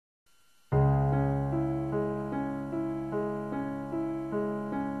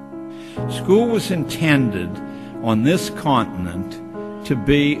School was intended on this continent to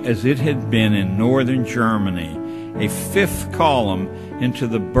be, as it had been in northern Germany, a fifth column into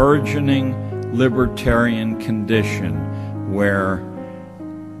the burgeoning libertarian condition where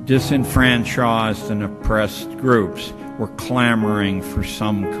disenfranchised and oppressed groups were clamoring for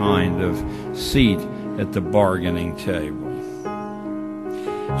some kind of seat at the bargaining table.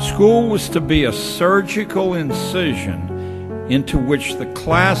 School was to be a surgical incision into which the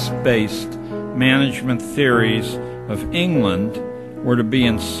class-based management theories of England were to be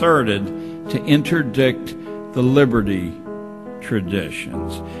inserted to interdict the liberty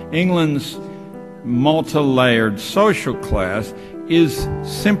traditions. England's multi-layered social class is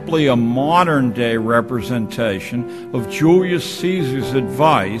simply a modern-day representation of Julius Caesar's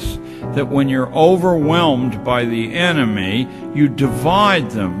advice that when you're overwhelmed by the enemy, you divide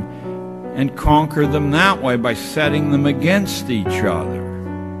them and conquer them that way by setting them against each other.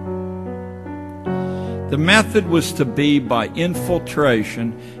 The method was to be by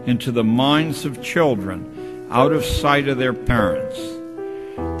infiltration into the minds of children, out of sight of their parents.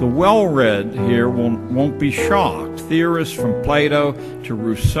 The well-read here won't be shocked. Theorists from Plato to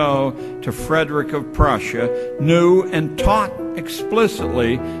Rousseau to Frederick of Prussia knew and taught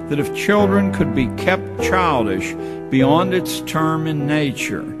explicitly that if children could be kept childish beyond its term in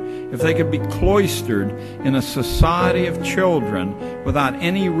nature, if they could be cloistered in a society of children without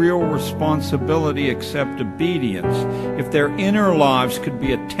any real responsibility except obedience, if their inner lives could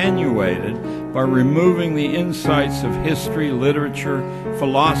be attenuated by removing the insights of history, literature,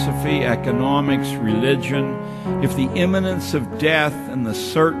 philosophy, economics, religion, if the imminence of death and the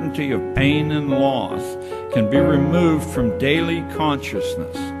certainty of pain and loss can be removed from daily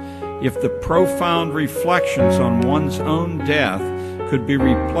consciousness, if the profound reflections on one's own death could be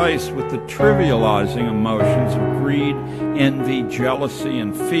replaced with the trivializing emotions of greed, envy, jealousy,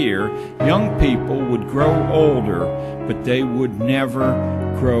 and fear, young people would grow older, but they would never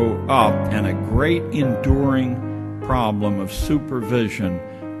grow up, and a great enduring problem of supervision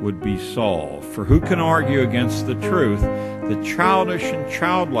would be solved. For who can argue against the truth that childish and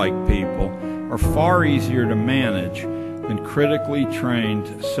childlike people are far easier to manage than critically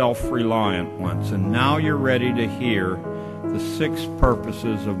trained, self-reliant ones? And now you're ready to hear the 6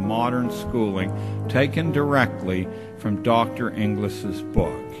 purposes of modern schooling taken directly from Dr. Inglis's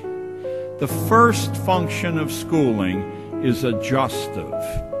book. The first function of schooling is adjustive.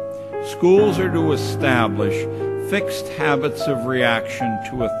 Schools are to establish fixed habits of reaction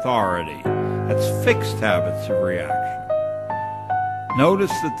to authority. That's fixed habits of reaction.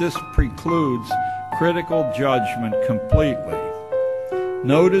 Notice that this precludes critical judgment completely.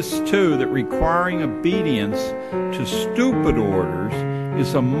 Notice, too, that requiring obedience to stupid orders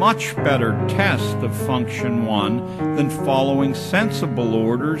is a much better test of function 1 than following sensible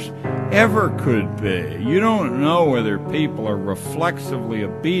orders ever could be. You don't know whether people are reflexively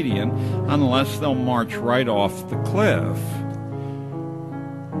obedient unless they'll march right off the cliff.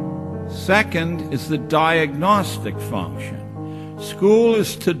 Second is the diagnostic function. School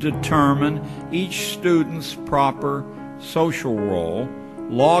is to determine each student's proper social role,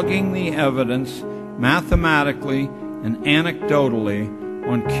 logging the evidence mathematically and anecdotally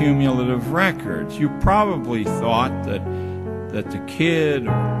on cumulative records. You probably thought that the kid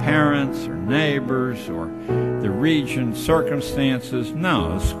or parents or neighbors or the region, circumstances.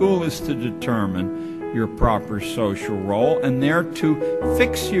 No, school is to determine your proper social role, and they're to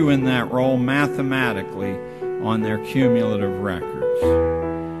fix you in that role mathematically on their cumulative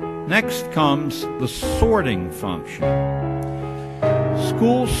records. Next comes the sorting function.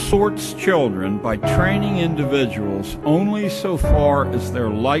 School sorts children by training individuals only so far as their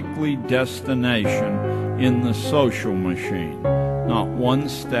likely destination in the social machine, not one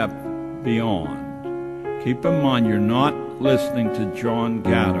step beyond. Keep in mind, you're not listening to John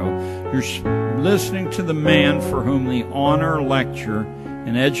Gatto. You're listening to the man for whom the honor lecture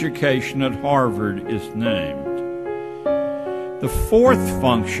in education at Harvard is named. The fourth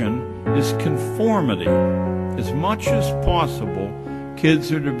function is conformity. As much as possible,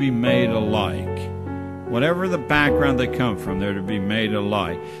 kids are to be made alike. Whatever the background they come from, they're to be made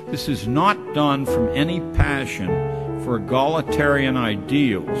alike. This is not done from any passion for egalitarian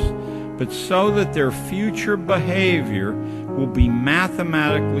ideals, but so that their future behavior will be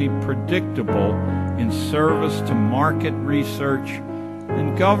mathematically predictable in service to market research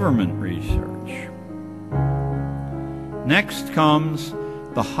and government research. Next comes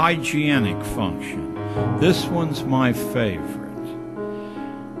the hygienic function. This one's my favorite.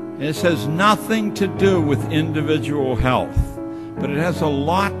 This has nothing to do with individual health, but it has a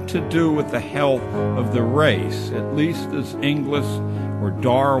lot to do with the health of the race, at least as Inglis or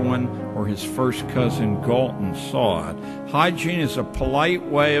Darwin or his first cousin Galton saw it. Hygiene is a polite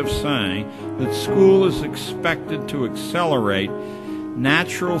way of saying that school is expected to accelerate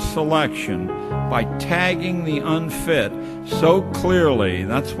natural selection by tagging the unfit so clearly.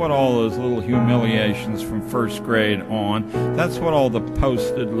 That's what all those little humiliations from first grade on, that's what all the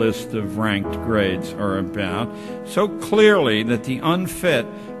posted list of ranked grades are about, so clearly that the unfit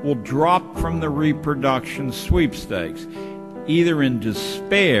will drop from the reproduction sweepstakes, either in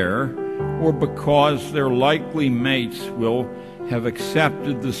despair or because their likely mates will have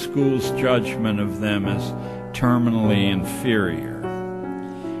accepted the school's judgment of them as terminally inferior.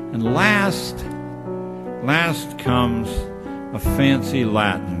 And last comes a fancy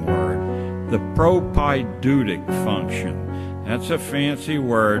Latin word, the propaidutic function. That's a fancy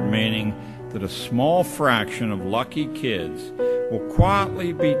word meaning that a small fraction of lucky kids will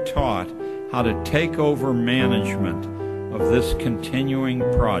quietly be taught how to take over management of this continuing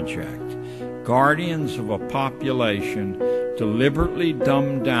project. Guardians of a population deliberately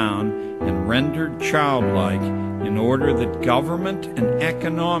dumbed down and rendered childlike in order that government and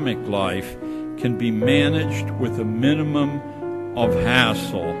economic life can be managed with a minimum of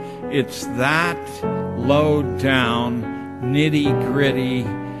hassle. It's that low-down, nitty-gritty,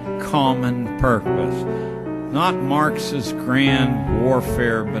 common purpose. Not Marx's grand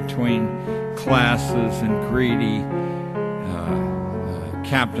warfare between classes and greedy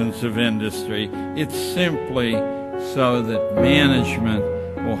captains of industry. It's simply so that management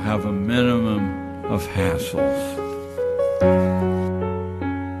will have a minimum of hassles.